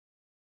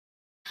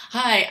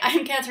Hi,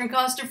 I'm Kathryn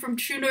Costa from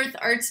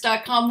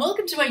TrueNorthArts.com.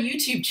 Welcome to my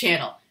YouTube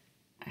channel.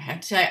 I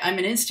have to tell you, I'm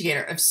an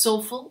instigator of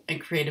soulful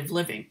and creative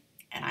living,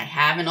 and I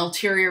have an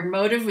ulterior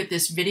motive with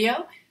this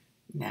video.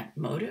 And that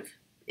motive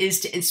is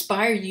to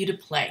inspire you to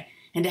play.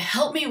 And to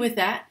help me with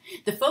that,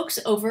 the folks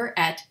over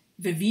at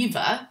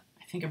Viviva,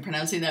 I think I'm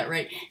pronouncing that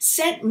right,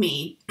 sent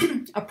me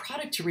a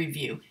product to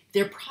review.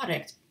 Their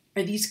product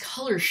are these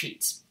color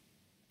sheets.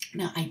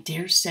 Now, I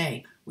dare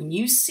say, when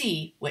you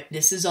see what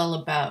this is all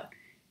about,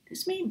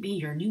 this may be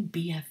your new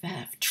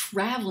BFF,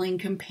 traveling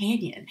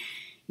companion.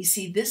 You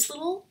see, this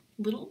little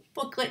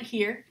booklet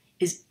here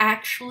is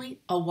actually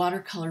a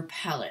watercolor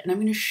palette, and I'm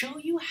going to show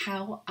you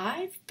how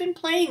I've been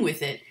playing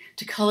with it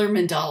to color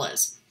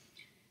mandalas.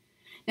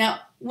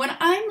 Now, when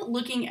I'm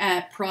looking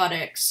at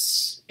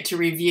products to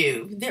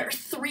review, there are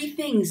three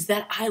things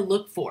that I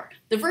look for.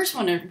 The first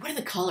one is, what are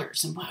the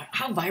colors and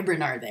how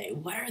vibrant are they?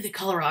 What are the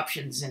color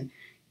options and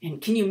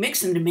can you mix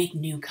them to make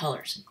new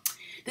colors?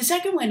 The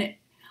second one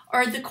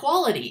are the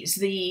qualities,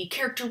 the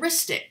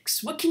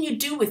characteristics. What can you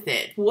do with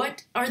it?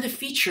 What are the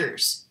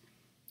features?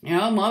 You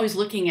know, I'm always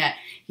looking at,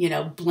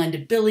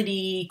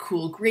 blendability,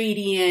 cool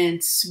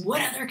gradients. What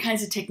other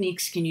kinds of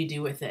techniques can you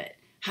do with it?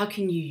 How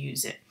can you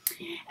use it?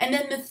 And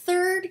then the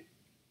third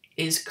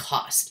is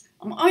cost.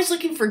 I'm always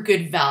looking for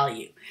good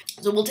value.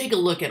 So we'll take a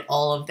look at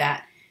all of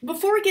that.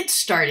 Before we get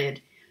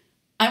started,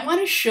 I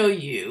want to show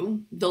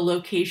you the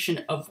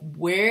location of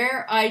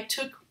where I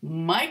took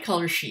my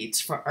color sheets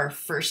for our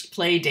first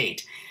play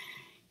date.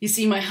 You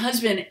see, my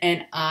husband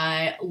and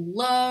I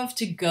love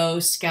to go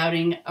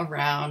scouting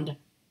around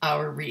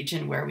our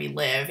region where we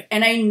live.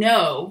 And I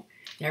know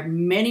there are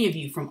many of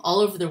you from all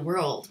over the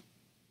world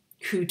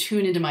who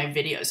tune into my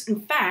videos. In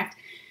fact,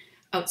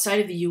 outside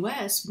of the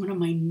US, one of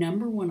my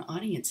 #1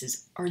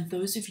 audiences are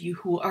those of you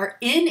who are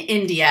in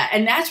India.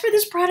 And that's where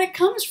this product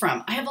comes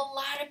from. I've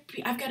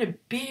got a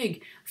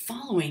big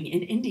following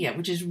in India,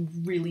 which is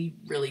really,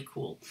 really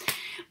cool.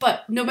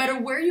 But no matter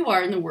where you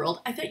are in the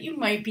world, I thought you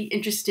might be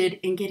interested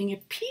in getting a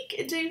peek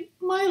into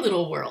my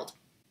little world.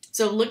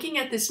 So looking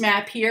at this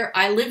map here,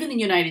 I live in the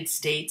United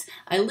States.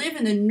 I live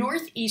in the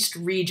Northeast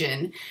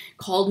region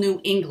called New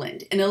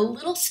England, in a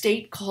little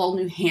state called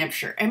New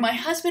Hampshire. And my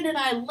husband and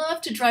I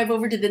love to drive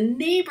over to the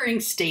neighboring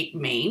state,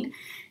 Maine.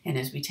 And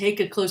as we take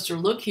a closer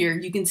look here,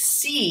 you can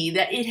see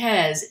that it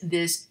has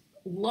this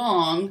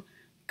long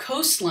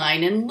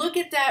coastline. And look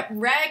at that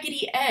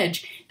raggedy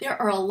edge.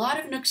 There are a lot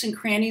of nooks and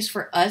crannies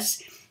for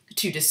us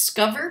to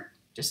discover.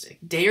 Just a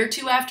day or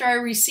two after I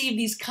received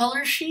these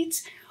color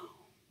sheets,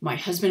 my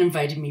husband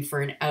invited me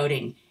for an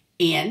outing,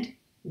 and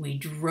we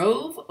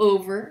drove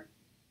over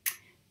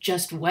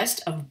just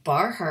west of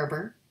Bar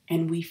Harbor,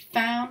 and we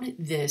found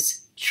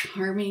this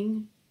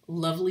charming,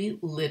 lovely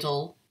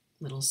little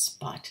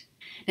spot.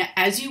 Now,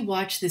 as you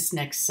watch this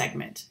next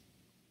segment,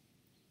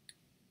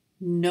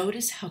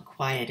 notice how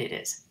quiet it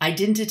is. I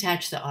didn't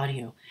attach the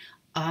audio.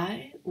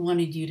 I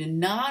wanted you to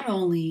not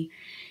only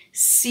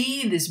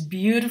see this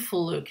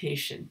beautiful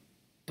location,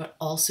 but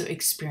also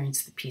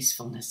experience the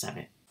peacefulness of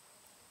it.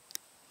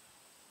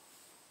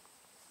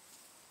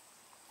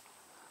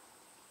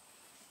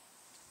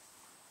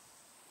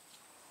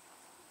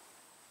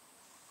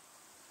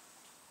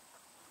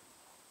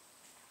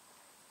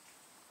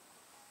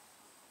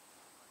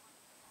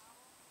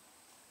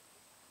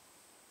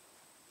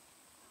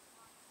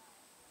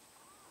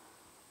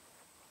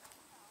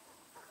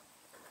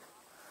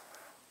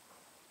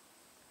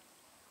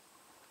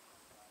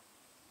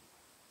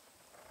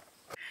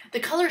 The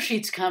color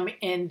sheets come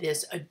in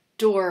this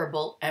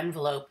adorable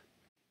envelope.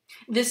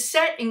 This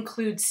set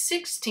includes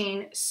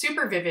 16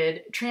 super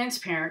vivid,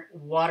 transparent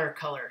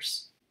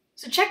watercolors.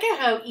 So check out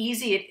how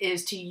easy it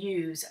is to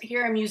use.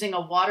 Here I'm using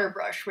a water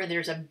brush where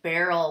there's a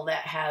barrel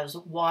that has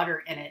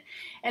water in it.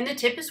 And the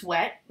tip is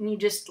wet, and you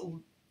just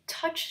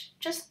touch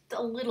just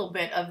a little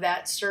bit of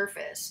that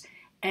surface.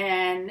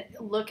 And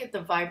look at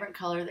the vibrant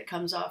color that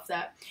comes off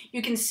that.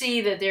 You can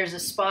see that there's a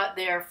spot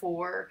there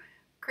for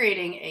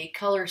creating a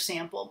color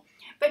sample.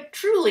 But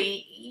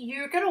truly,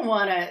 you're going to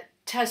want to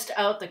test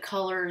out the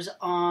colors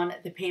on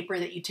the paper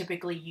that you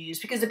typically use,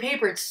 because the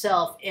paper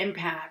itself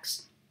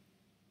impacts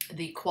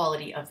the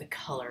quality of the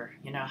color,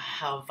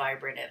 how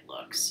vibrant it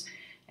looks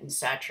and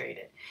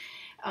saturated.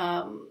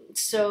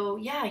 So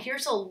yeah,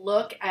 here's a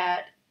look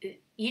at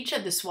each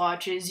of the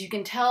swatches. You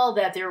can tell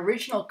that the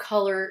original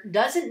color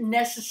doesn't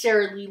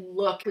necessarily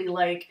look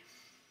like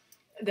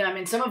them,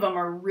 and some of them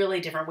are really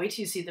different. Wait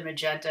till you see the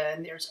magenta,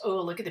 and there's, oh,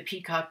 look at the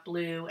peacock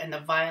blue and the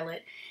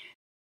violet.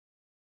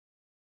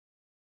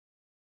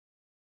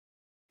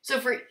 So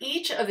for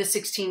each of the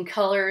 16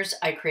 colors,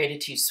 I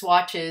created 2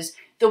 swatches.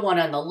 The one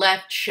on the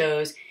left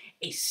shows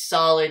a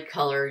solid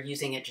color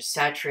using it just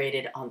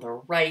saturated. On the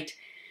right,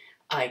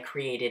 I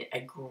created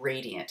a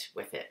gradient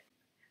with it.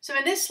 So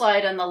in this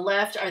slide on the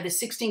left are the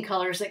 16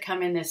 colors that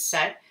come in this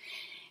set.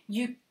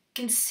 You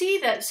You can see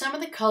that some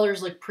of the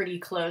colors look pretty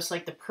close,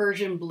 like the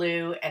Persian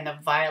blue and the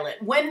violet.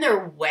 When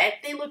they're wet,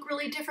 they look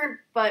really different,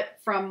 but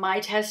from my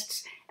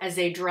tests, as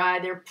they dry,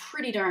 they're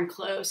pretty darn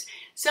close.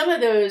 Some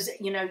of those,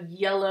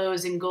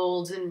 yellows and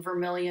golds and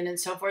vermilion and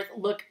so forth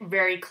look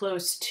very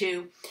close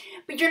too.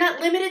 But you're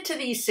not limited to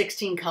these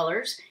 16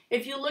 colors.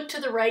 If you look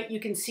to the right, you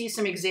can see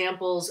some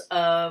examples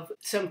of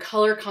some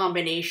color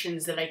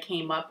combinations that I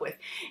came up with.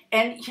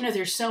 And,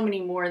 there's so many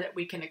more that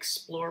we can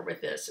explore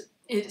with this.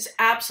 It is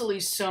absolutely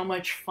so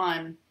much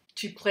fun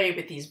to play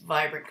with these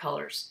vibrant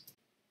colors.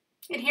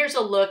 And here's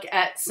a look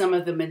at some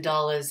of the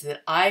mandalas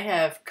that I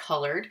have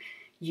colored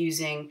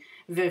using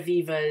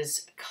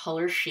Viviva's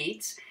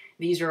Colorsheets.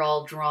 These are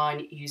all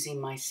drawn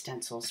using my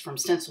stencils from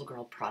Stencil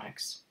Girl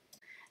products.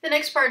 The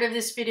next part of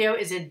this video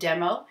is a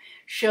demo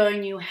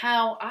showing you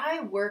how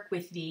I work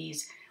with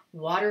these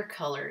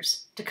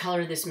watercolors to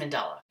color this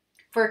mandala.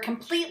 For a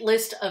complete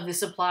list of the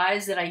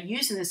supplies that I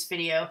use in this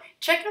video,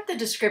 check out the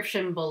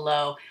description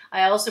below.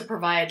 I also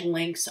provide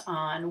links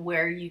on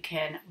where you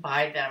can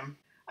buy them.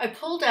 I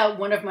pulled out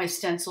one of my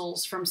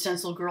stencils from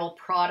Stencil Girl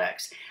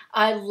products.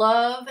 I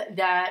love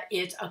that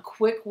it's a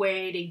quick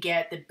way to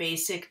get the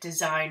basic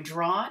design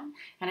drawn,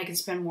 and I can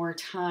spend more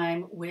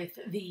time with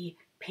the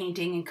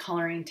painting and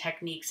coloring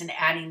techniques and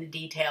adding the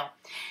detail.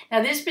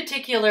 Now, this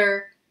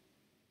particular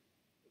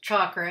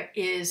chakra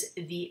is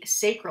the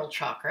sacral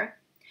chakra.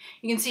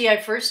 You can see I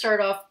first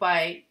start off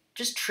by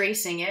just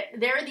tracing it.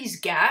 There are these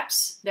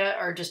gaps that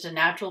are just a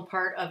natural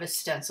part of a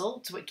stencil.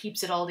 It's what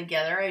keeps it all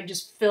together. I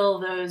just fill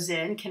those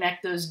in,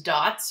 connect those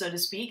dots, so to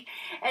speak,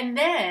 and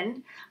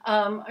then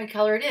I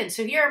color it in.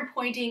 So here I'm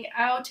pointing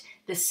out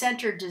the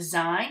center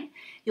design.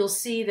 You'll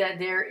see that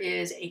there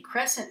is a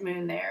crescent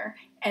moon there,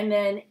 and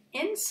then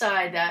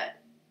inside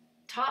that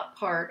top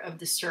part of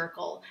the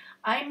circle,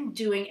 I'm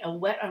doing a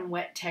wet on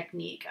wet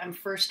technique. I'm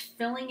first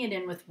filling it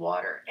in with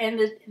water, and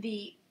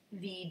the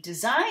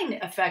design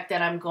effect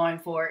that I'm going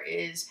for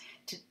is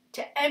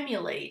to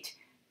emulate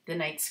the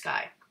night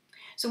sky.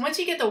 So once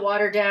you get the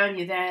water down,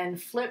 you then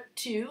flip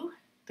to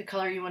the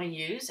color you want to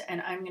use, and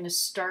I'm going to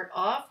start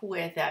off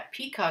with that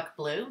peacock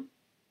blue,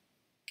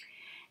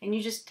 and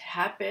you just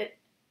tap it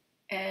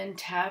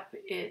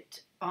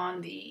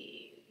on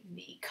the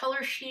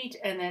color sheet,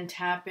 and then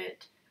tap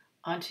it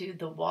onto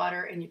the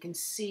water, and you can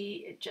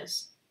see it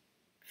just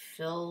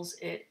fills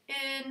it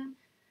in.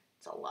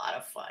 It's a lot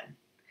of fun.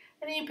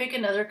 And then you pick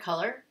another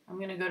color. I'm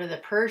going to go to the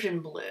Persian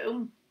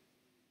blue.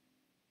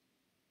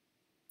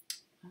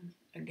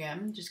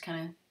 Again, just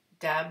kind of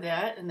dab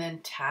that and then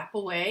tap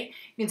away.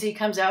 You can see it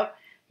comes out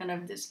kind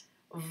of this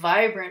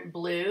vibrant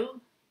blue,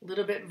 a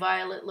little bit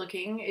violet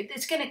looking.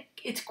 It's going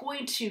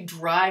to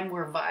dry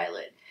more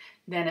violet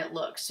than it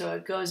looks. So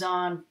it goes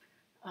on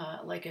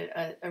like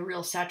a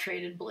real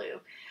saturated blue.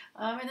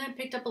 And then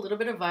picked up a little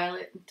bit of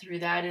violet and threw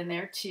that in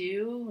there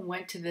too.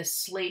 Went to the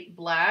slate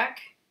black.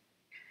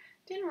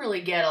 Didn't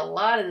really get a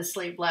lot of the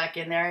slate black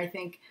in there. I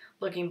think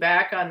looking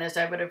back on this,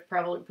 I would have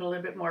probably put a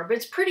little bit more, but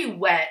it's pretty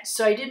wet,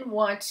 so I didn't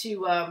want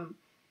to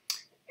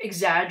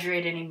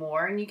exaggerate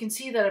anymore. And you can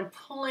see that I'm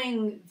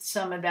pulling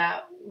some of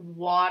that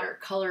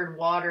colored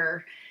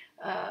water,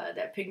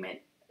 that pigment,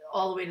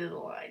 all the way to the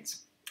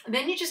lines. And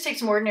then you just take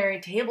some ordinary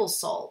table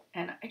salt,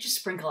 and I just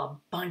sprinkle a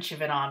bunch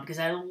of it on because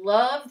I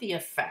love the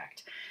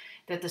effect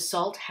that the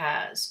salt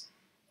has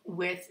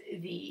with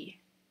the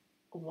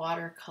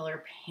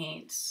watercolor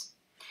paints.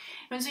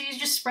 And so you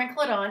just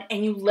sprinkle it on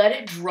and you let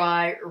it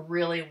dry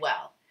really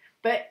well.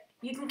 But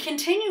you can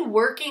continue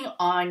working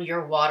on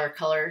your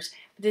watercolors.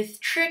 The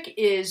trick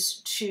is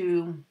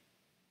to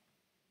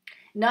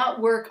not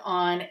work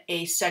on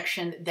a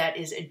section that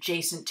is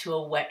adjacent to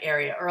a wet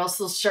area, or else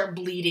they'll start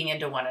bleeding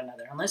into one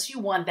another. Unless you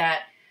want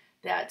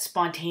that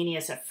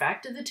spontaneous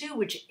effect of the two,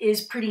 which is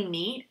pretty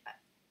neat.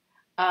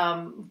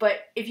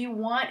 But if you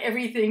want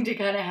everything to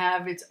kind of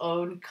have its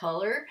own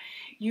color,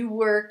 you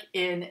work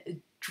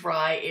in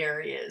dry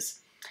areas.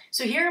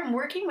 So here I'm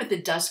working with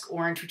the dusk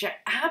orange, which I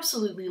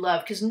absolutely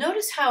love, because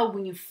notice how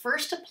when you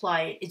first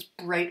apply it, it's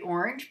bright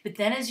orange, but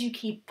then as you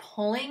keep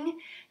pulling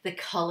the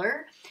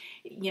color,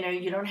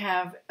 you don't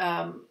have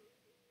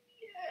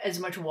as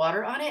much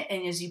water on it,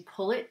 and as you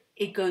pull it,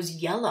 it goes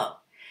yellow.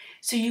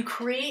 So you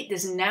create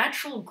this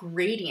natural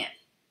gradient.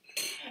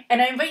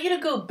 And I invite you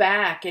to go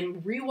back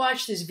and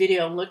rewatch this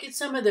video and look at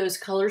some of those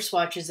color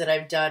swatches that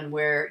I've done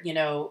where,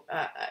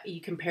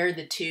 you compare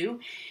the two.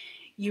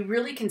 You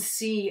really can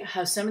see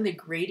how some of the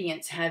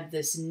gradients have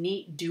this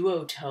neat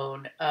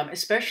duotone,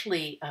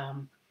 especially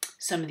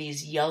some of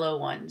these yellow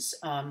ones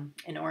and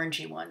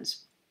orangey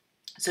ones.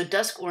 So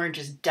dusk orange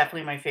is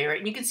definitely my favorite.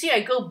 And you can see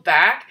I go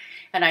back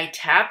and I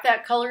tap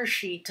that color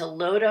sheet to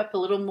load up a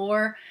little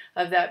more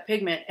of that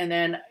pigment, and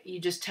then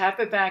you just tap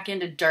it back in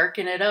to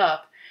darken it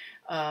up,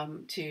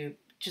 to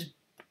just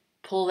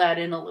pull that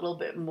in a little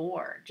bit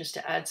more, just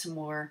to add some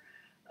more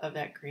of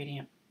that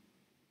gradient.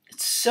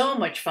 It's so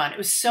much fun. It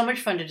was so much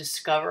fun to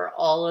discover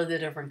all of the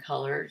different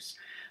colors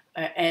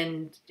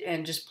and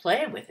just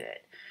play with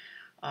it.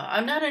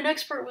 I'm not an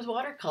expert with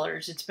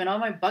watercolors. It's been on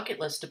my bucket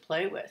list to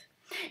play with.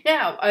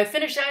 Now, I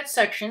finished that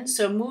section,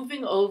 so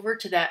moving over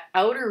to that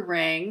outer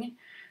ring,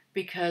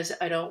 because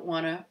I don't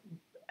want to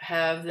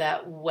have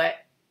that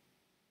wet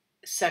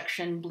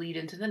section bleed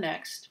into the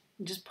next.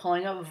 I'm just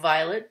pulling up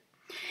violet.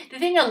 The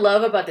thing I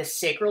love about the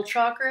sacral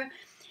chakra,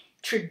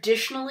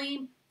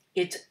 traditionally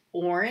it's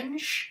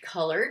orange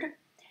colored,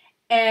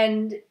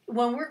 and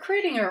when we're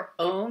creating our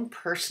own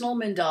personal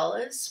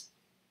mandalas,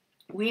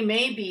 we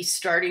may be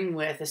starting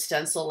with a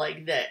stencil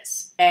like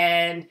this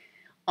and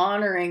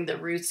honoring the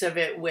roots of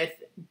it with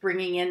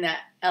bringing in that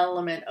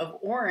element of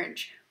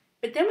orange.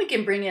 But then we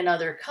can bring in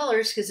other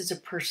colors because it's a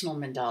personal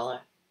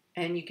mandala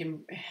and you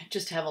can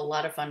just have a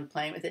lot of fun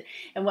playing with it.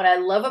 And what I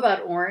love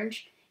about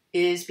orange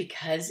is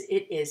because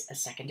it is a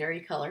secondary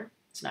color,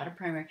 it's not a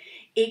primary,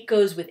 it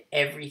goes with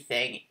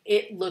everything.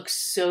 It looks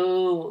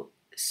so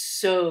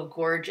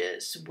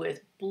gorgeous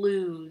with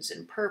blues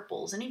and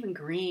purples and even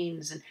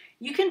greens, and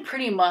you can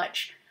pretty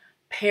much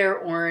pair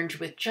orange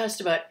with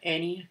just about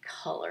any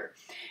color,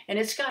 and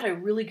it's got a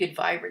really good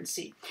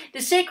vibrancy.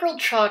 The sacral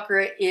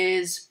chakra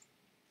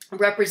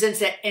represents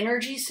that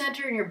energy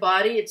center in your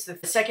body. It's the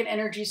second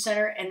energy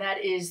center, and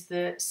that is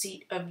the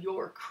seat of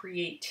your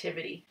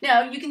creativity.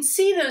 Now, you can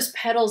see those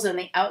petals on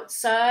the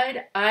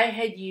outside. I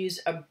had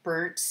used a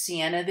burnt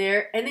sienna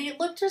there, and they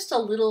look just a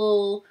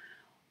little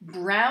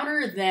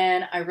browner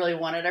than I really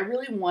wanted. I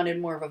really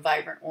wanted more of a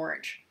vibrant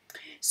orange.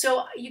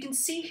 So you can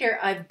see here,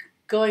 I'm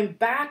going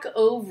back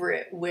over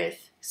it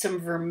with some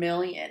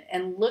vermilion,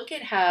 and look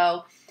at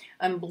how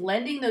I'm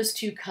blending those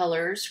two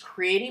colors,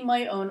 creating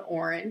my own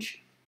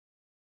orange.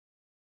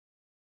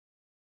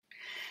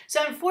 So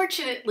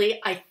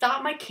unfortunately, I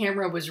thought my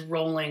camera was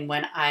rolling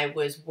when I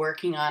was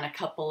working on a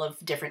couple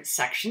of different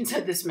sections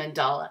of this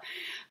mandala.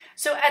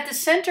 So at the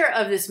center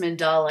of this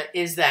mandala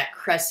is that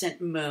crescent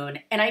moon,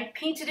 and I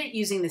painted it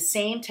using the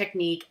same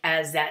technique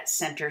as that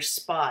center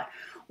spot,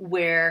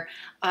 where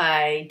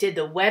I did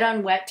the wet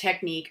on wet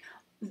technique,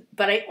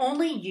 but I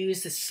only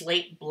used the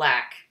slate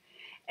black.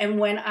 And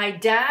when I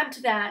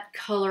dabbed that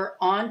color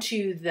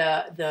onto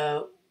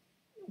the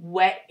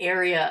wet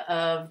area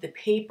of the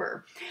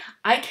paper,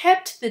 I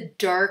kept the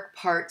dark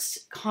parts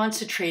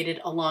concentrated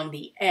along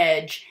the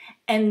edge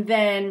and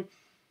then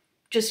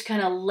just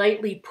kind of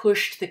lightly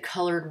pushed the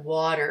colored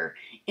water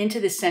into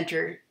the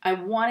center. I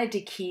wanted to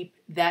keep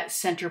that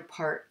center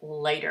part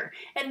lighter.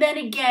 And then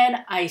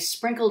again, I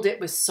sprinkled it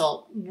with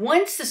salt.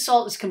 Once the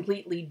salt is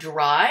completely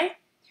dry,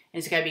 and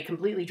it's got to be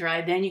completely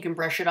dry, then you can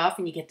brush it off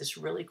and you get this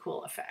really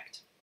cool effect.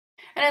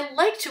 And I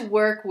like to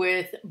work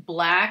with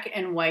black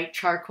and white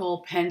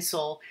charcoal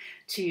pencil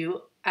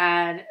to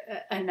add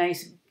a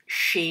nice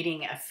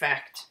shading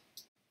effect.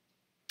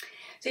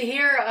 So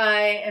here I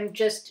am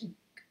just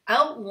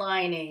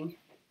outlining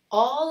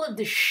all of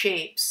the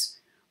shapes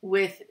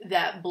with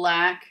that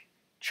black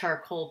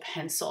charcoal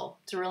pencil.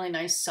 It's a really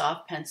nice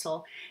soft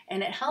pencil,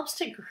 and it helps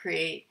to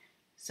create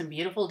some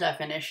beautiful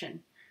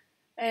definition.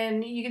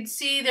 And you can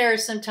see there are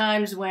some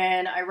times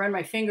when I run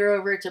my finger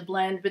over it to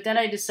blend, but then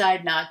I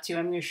decide not to.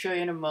 I'm going to show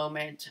you in a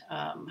moment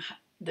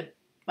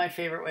my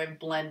favorite way of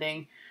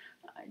blending.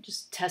 I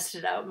just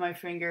tested out my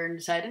finger and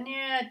decided,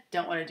 yeah, I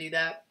don't want to do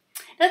that.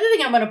 Another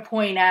thing I'm going to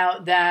point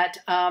out that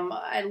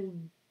I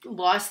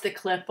lost the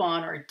clip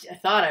on, or I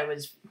thought I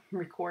was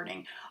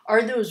recording,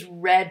 are those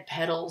red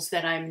petals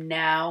that I'm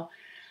now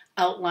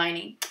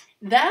outlining.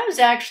 That was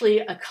actually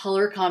a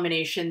color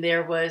combination.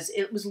 It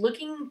was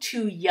looking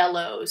too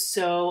yellow,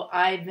 so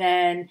I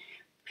then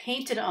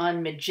painted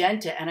on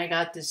magenta and I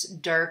got this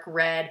dark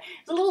red.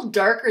 It's a little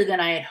darker than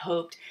I had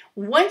hoped.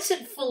 Once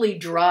it fully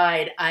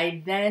dried,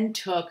 I then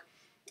took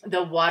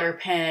the water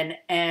pen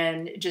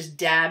and just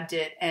dabbed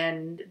it,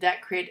 and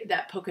that created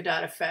that polka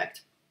dot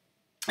effect.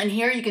 And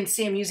here you can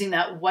see I'm using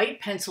that white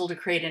pencil to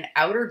create an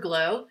outer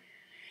glow,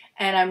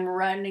 and I'm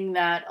running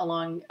that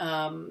along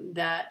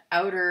that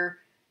outer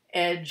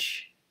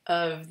edge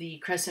of the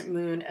crescent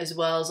moon as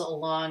well as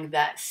along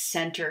that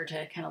center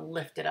to kind of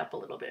lift it up a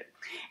little bit.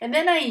 And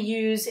then I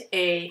use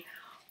a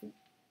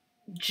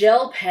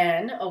gel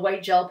pen, a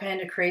white gel pen,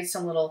 to create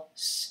some little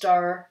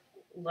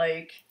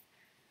star-like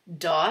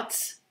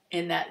dots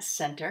in that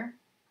center.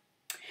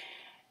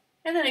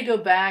 And then I go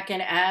back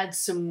and add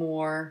some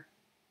more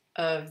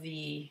of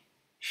the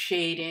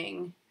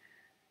shading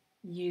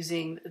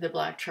using the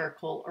black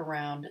charcoal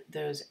around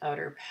those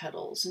outer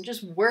petals and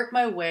just work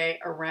my way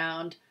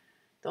around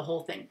the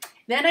whole thing.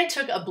 Then I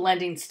took a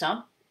blending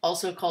stump,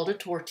 also called a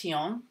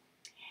tortillon,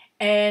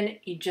 and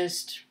you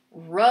just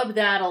rub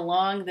that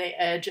along the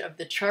edge of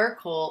the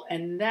charcoal,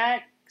 and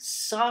that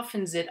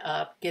softens it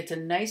up, gets a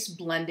nice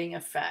blending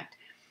effect.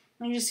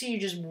 And you see, you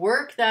just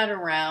work that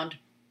around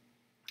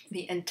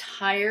the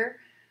entire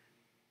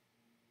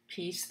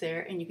piece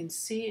there, and you can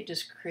see it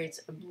just creates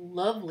a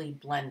lovely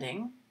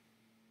blending.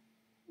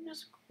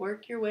 Just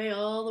work your way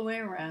all the way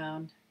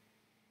around.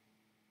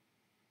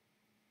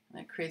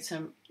 That creates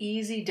some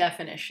easy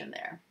definition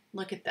there.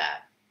 Look at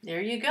that.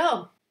 There you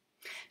go.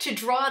 To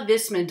draw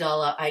this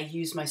mandala, I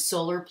use my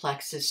solar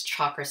plexus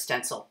chakra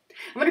stencil.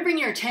 I'm going to bring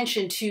your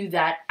attention to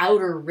that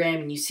outer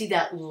rim. You see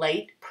that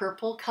light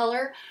purple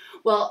color?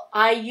 Well,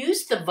 I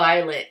used the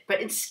violet,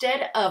 but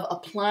instead of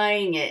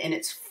applying it in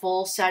its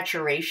full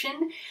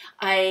saturation,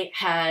 I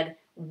had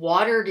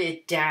watered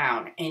it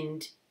down,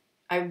 and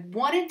I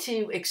wanted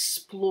to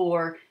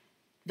explore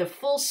the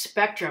full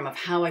spectrum of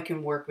how I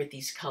can work with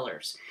these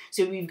colors.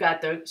 So we've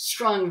got the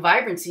strong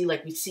vibrancy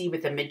like we see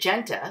with the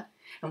magenta,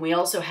 and we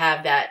also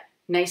have that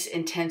nice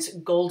intense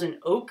golden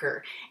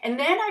ochre. And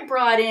then I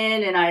brought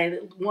in, and I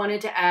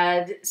wanted to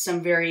add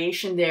some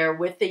variation there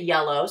with the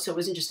yellow, so it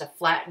wasn't just a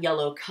flat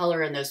yellow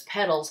color in those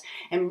petals,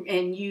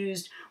 and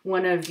used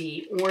one of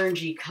the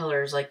orangey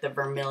colors like the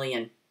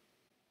vermilion.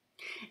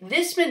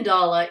 This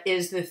mandala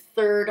is the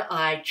third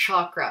eye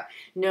chakra,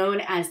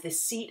 known as the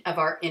seat of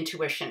our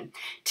intuition.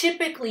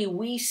 Typically,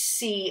 we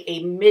see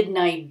a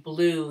midnight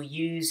blue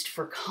used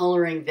for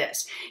coloring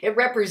this. It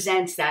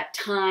represents that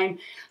time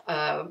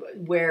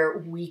where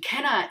we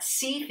cannot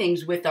see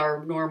things with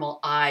our normal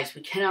eyes.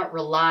 We cannot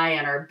rely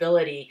on our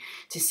ability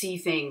to see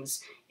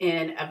things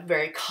in a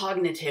very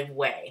cognitive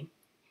way.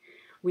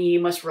 We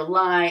must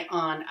rely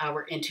on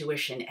our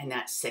intuition and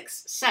that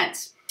sixth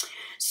sense.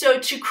 So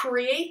to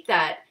create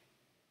that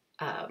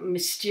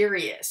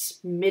mysterious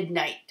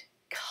midnight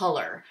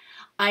color,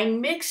 I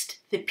mixed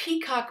the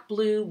peacock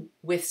blue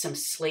with some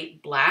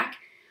slate black.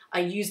 I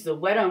used the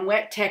wet on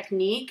wet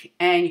technique,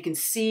 and you can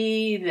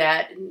see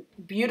that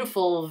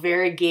beautiful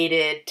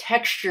variegated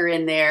texture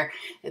in there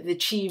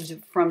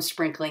achieved from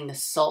sprinkling the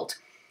salt.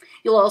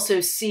 You'll also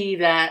see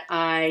that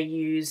I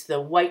use the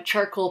white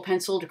charcoal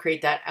pencil to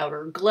create that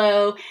outer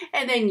glow,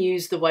 and then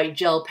use the white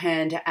gel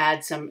pen to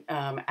add some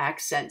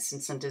accents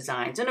and some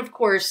designs. And of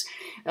course,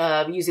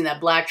 using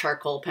that black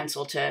charcoal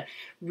pencil to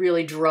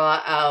really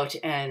draw out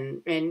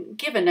and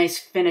give a nice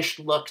finished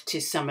look to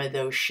some of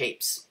those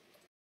shapes.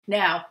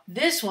 Now,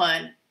 this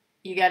one,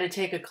 you got to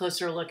take a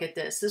closer look at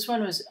this. This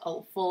one was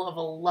full of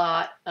a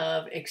lot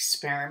of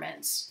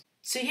experiments.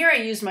 So here I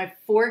used my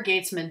 4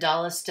 Gates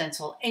mandala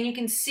stencil, and you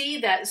can see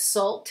that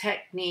salt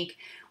technique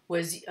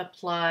was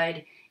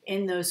applied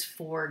in those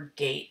 4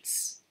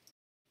 gates.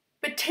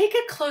 But take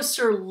a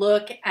closer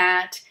look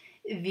at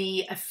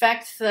the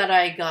effect that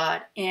I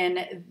got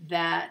in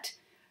that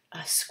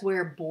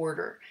square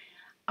border.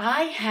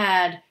 I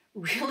had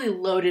really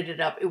loaded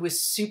it up. It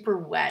was super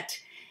wet,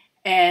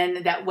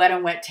 and that wet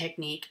on wet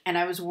technique, and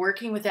I was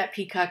working with that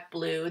peacock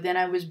blue. Then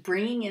I was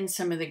bringing in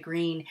some of the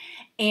green,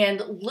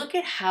 and look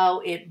at how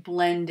it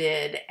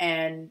blended,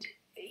 and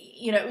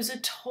it was a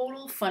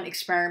total fun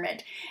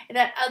experiment. And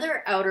that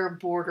other outer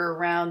border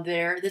around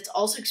there that's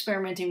also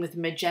experimenting with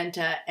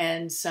magenta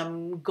and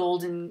some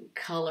golden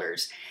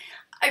colors.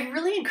 I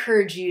really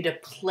encourage you to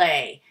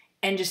play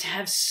and just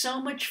have so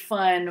much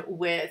fun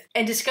with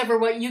and discover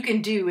what you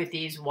can do with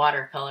these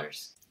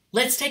watercolors.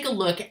 Let's take a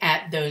look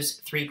at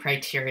those 3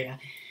 criteria.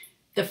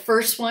 The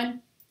first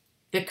one,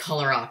 the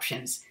color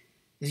options.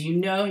 As you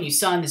know, and you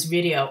saw in this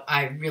video,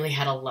 I really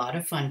had a lot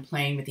of fun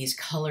playing with these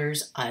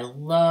colors. I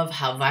love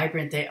how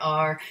vibrant they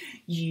are.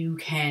 You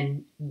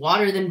can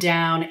water them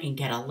down and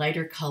get a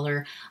lighter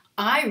color.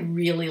 I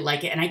really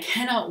like it, and I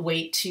cannot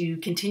wait to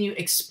continue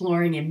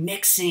exploring and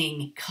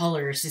mixing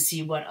colors to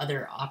see what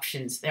other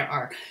options there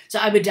are. So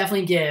I would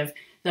definitely give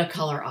the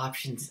color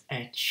options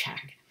a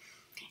check.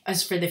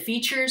 As for the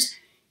features,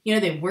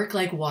 they work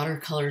like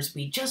watercolors.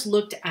 We just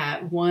looked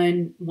at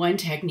one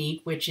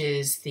technique, which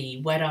is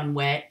the wet on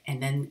wet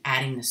and then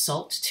adding the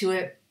salt to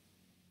it.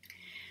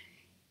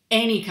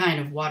 Any kind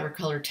of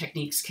watercolor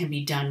techniques can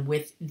be done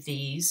with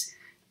these.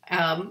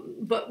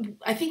 But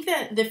I think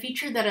that the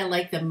feature that I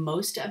like the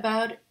most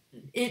about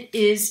it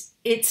is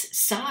its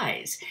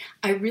size.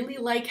 I really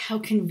like how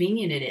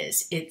convenient it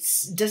is. It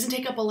doesn't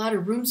take up a lot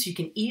of room, so you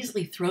can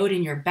easily throw it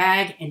in your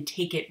bag and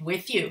take it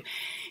with you.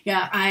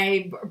 Yeah,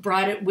 I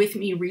brought it with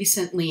me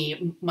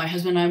recently. My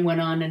husband and I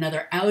went on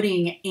another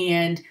outing,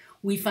 and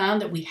we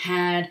found that we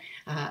had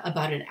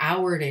about an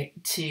hour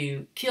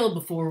to kill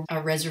before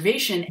our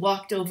reservation.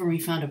 Walked over and we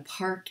found a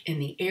park in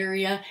the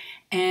area,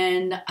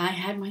 and I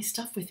had my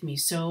stuff with me.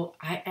 So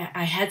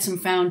I had some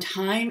found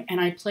time and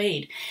I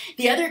played.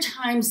 The other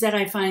times that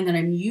I find that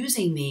I'm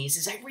using these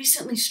is I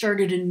recently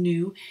started a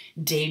new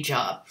day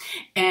job,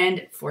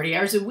 and 40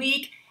 hours a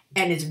week,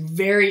 and it's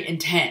very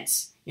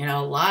intense. A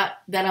lot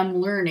that I'm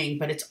learning,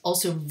 but it's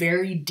also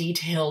very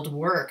detailed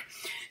work.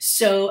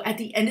 So at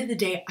the end of the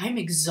day, I'm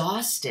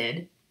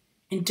exhausted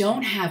and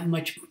don't have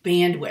much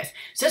bandwidth.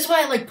 So that's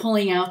why I like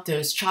pulling out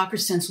those chakra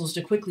stencils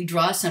to quickly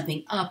draw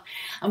something up.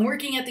 I'm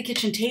working at the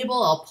kitchen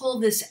table. I'll pull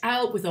this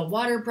out with a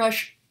water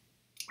brush,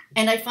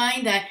 and I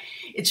find that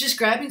it's just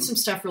grabbing some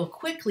stuff real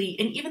quickly.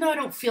 And even though I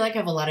don't feel like I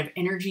have a lot of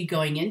energy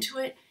going into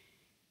it,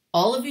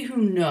 all of you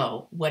who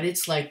know what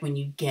it's like when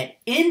you get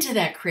into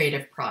that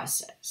creative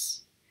process,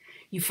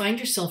 you find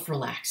yourself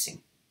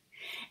relaxing.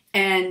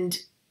 And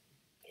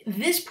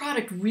this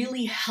product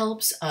really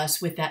helps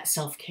us with that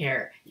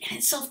self-care. And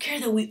it's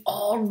self-care that we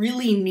all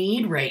really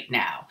need right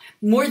now,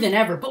 more than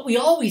ever, but we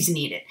always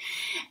need it.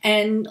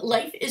 And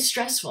life is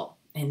stressful.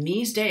 And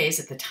these days,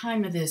 at the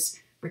time of this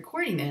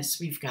recording this,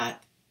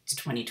 it's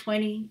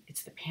 2020,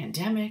 it's the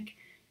pandemic.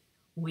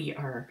 We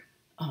are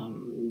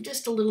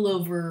just a little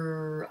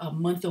over a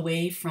month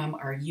away from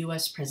our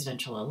US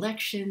presidential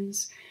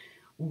elections.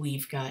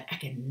 We've got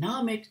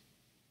economic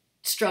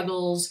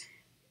struggles,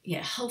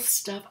 health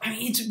stuff. I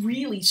mean, it's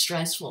really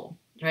stressful,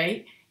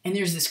 right? And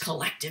there's this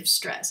collective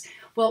stress.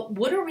 Well,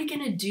 what are we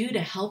going to do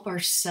to help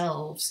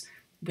ourselves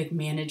with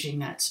managing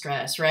that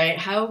stress, right?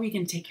 How are we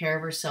going to take care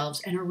of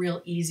ourselves? And a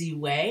real easy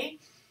way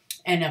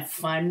and a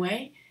fun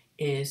way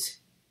is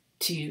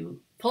to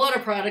pull out a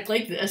product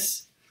like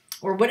this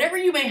or whatever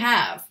you may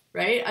have,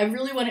 right? I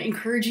really want to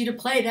encourage you to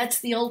play. That's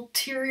the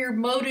ulterior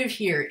motive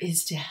here,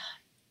 is to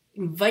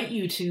invite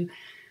you to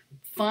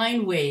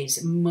find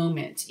ways,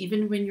 moments,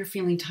 even when you're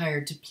feeling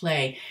tired, to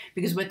play.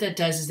 Because what that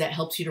does is that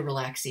helps you to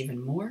relax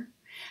even more,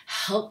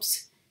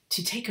 helps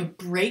to take a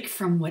break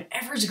from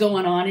whatever's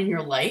going on in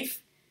your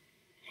life.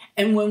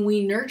 And when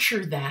we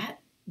nurture that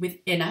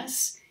within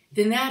us,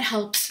 then that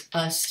helps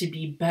us to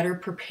be better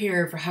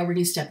prepared for how we're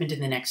going to step into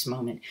the next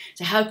moment.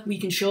 So how we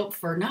can show up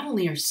for not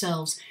only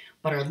ourselves,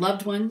 but our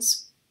loved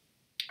ones,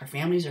 our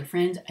families, our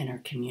friends, and our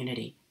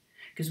community.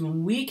 Because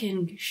when we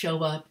can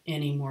show up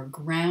in a more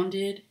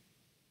grounded,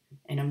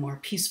 in a more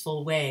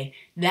peaceful way,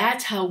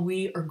 that's how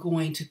we are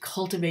going to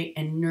cultivate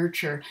and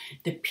nurture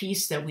the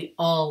peace that we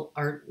all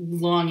are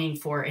longing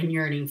for and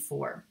yearning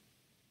for.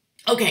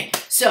 Okay,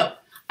 so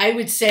I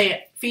would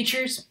say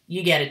features,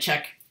 you get a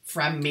check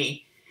from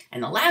me.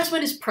 And the last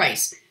one is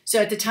price.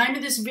 So at the time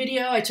of this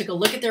video, I took a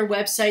look at their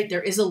website.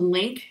 There is a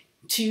link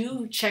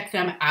to check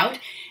them out.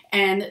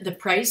 And the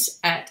price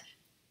at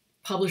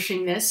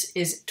publishing this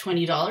is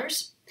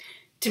 $20.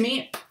 To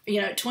me,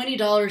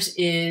 $20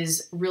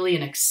 is really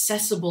an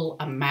accessible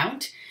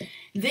amount.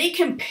 They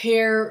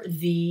compare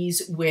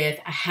these with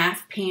a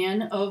half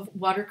pan of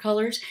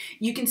watercolors.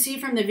 You can see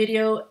from the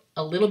video,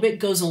 a little bit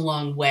goes a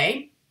long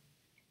way.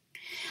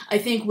 I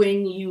think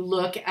when you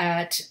look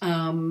at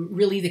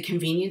really the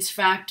convenience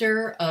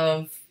factor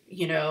of,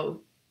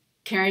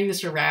 carrying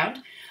this around.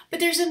 But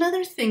there's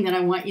another thing that I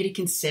want you to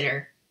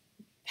consider,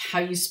 how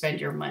you spend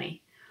your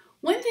money.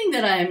 One thing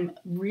that I'm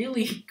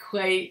really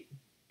quite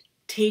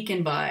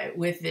taken by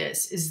with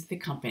this is the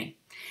company.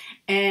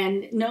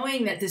 And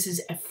knowing that this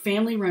is a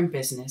family-run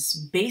business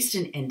based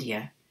in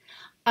India,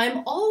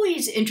 I'm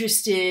always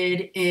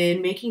interested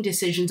in making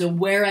decisions on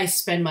where I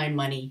spend my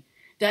money,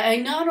 that I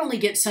not only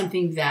get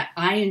something that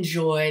I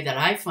enjoy, that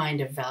I find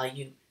of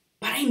value,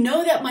 but I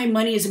know that my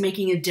money is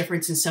making a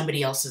difference in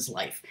somebody else's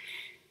life.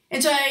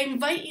 And so I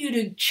invite you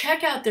to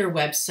check out their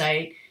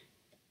website,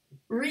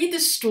 read the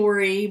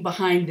story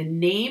behind the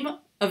name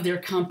of their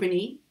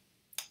company,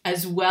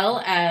 as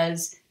well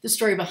as the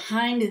story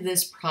behind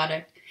this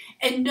product,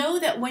 and know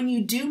that when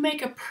you do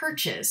make a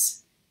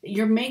purchase,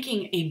 you're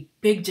making a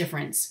big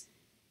difference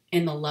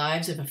in the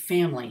lives of a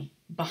family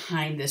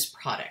behind this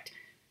product.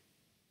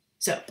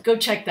 So go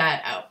check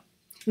that out.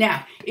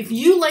 Now, if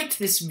you liked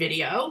this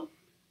video,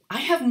 I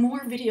have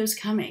more videos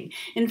coming.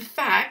 In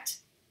fact,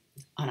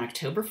 on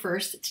October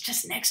 1st, it's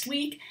just next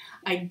week,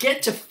 I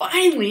get to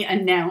finally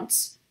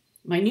announce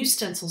my new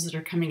stencils that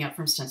are coming out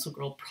from Stencil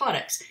Girl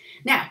Products.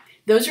 Now,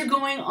 those are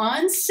going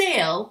on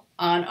sale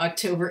on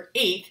October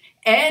 8th,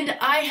 and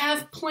I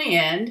have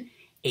planned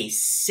a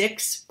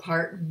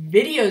 6-part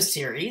video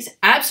series,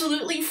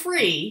 absolutely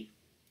free,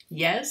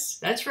 yes,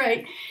 that's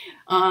right,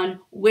 on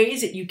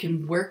ways that you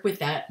can work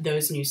with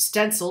those new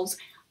stencils.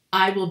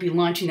 I will be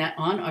launching that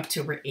on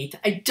October 8th.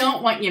 I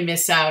don't want you to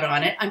miss out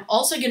on it. I'm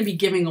also going to be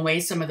giving away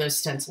some of those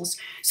stencils.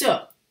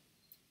 So,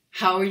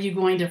 how are you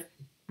going to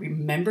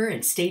remember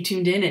and stay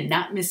tuned in and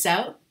not miss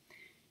out?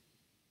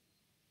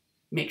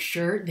 Make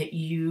sure that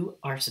you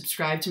are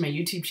subscribed to my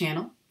YouTube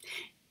channel.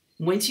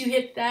 Once you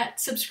hit that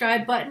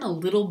subscribe button, a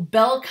little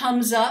bell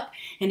comes up.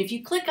 And if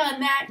you click on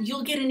that,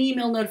 you'll get an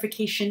email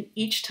notification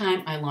each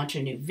time I launch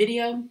a new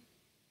video.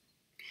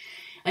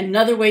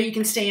 Another way you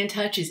can stay in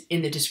touch is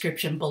in the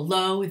description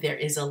below. There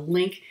is a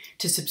link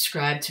to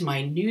subscribe to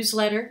my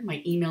newsletter,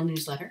 my email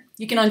newsletter.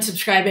 You can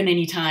unsubscribe at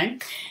any time.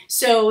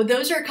 So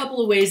those are a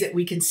couple of ways that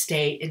we can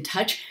stay in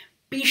touch.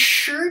 Be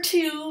sure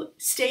to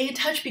stay in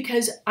touch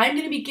because I'm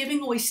going to be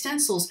giving away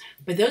stencils,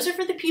 but those are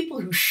for the people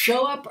who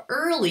show up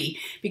early,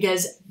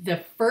 because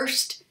the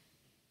first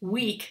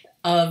week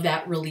of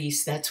that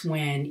release, that's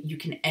when you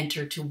can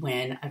enter to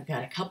win. I've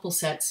got a couple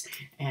sets,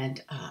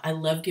 and I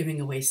love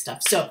giving away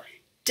stuff. So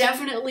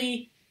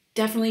definitely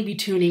be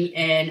tuning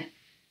in.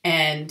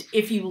 And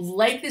if you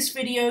like this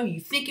video, you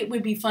think it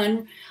would be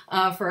fun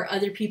for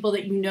other people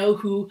that you know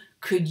who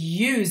could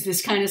use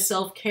this kind of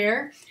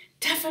self-care,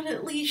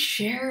 definitely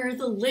share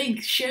the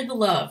link, share the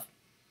love.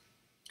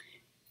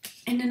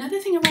 And another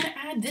thing I want to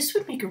add, this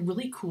would make a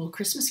really cool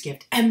Christmas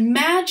gift.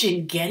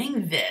 Imagine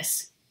getting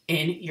this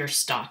in your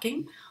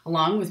stocking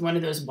along with one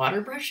of those water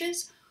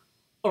brushes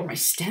or my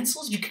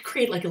stencils. You could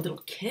create like a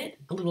little kit,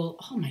 oh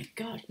my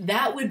God,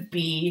 that would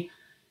be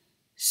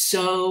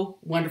so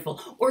wonderful.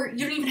 Or you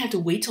don't even have to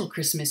wait till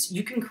Christmas.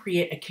 You can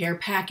create a care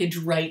package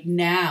right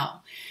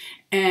now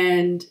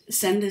and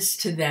send this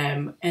to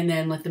them and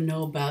then let them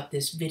know about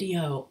this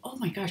video. Oh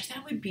my gosh,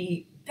 that would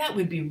be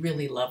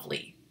really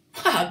lovely.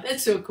 Wow,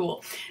 that's so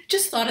cool.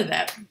 Just thought of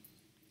that.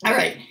 All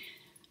right.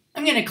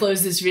 I'm going to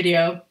close this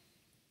video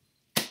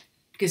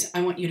because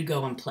I want you to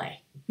go and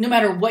play. No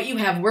matter what you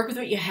have, work with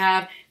what you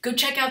have. Go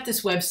check out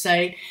this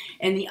website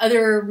and the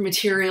other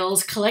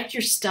materials. Collect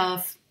your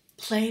stuff.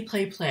 Play,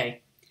 play,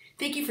 play.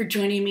 Thank you for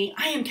joining me.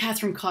 I am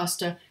Kathryn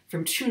Costa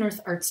from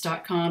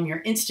TrueNorthArts.com,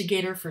 your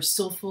instigator for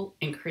soulful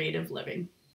and creative living.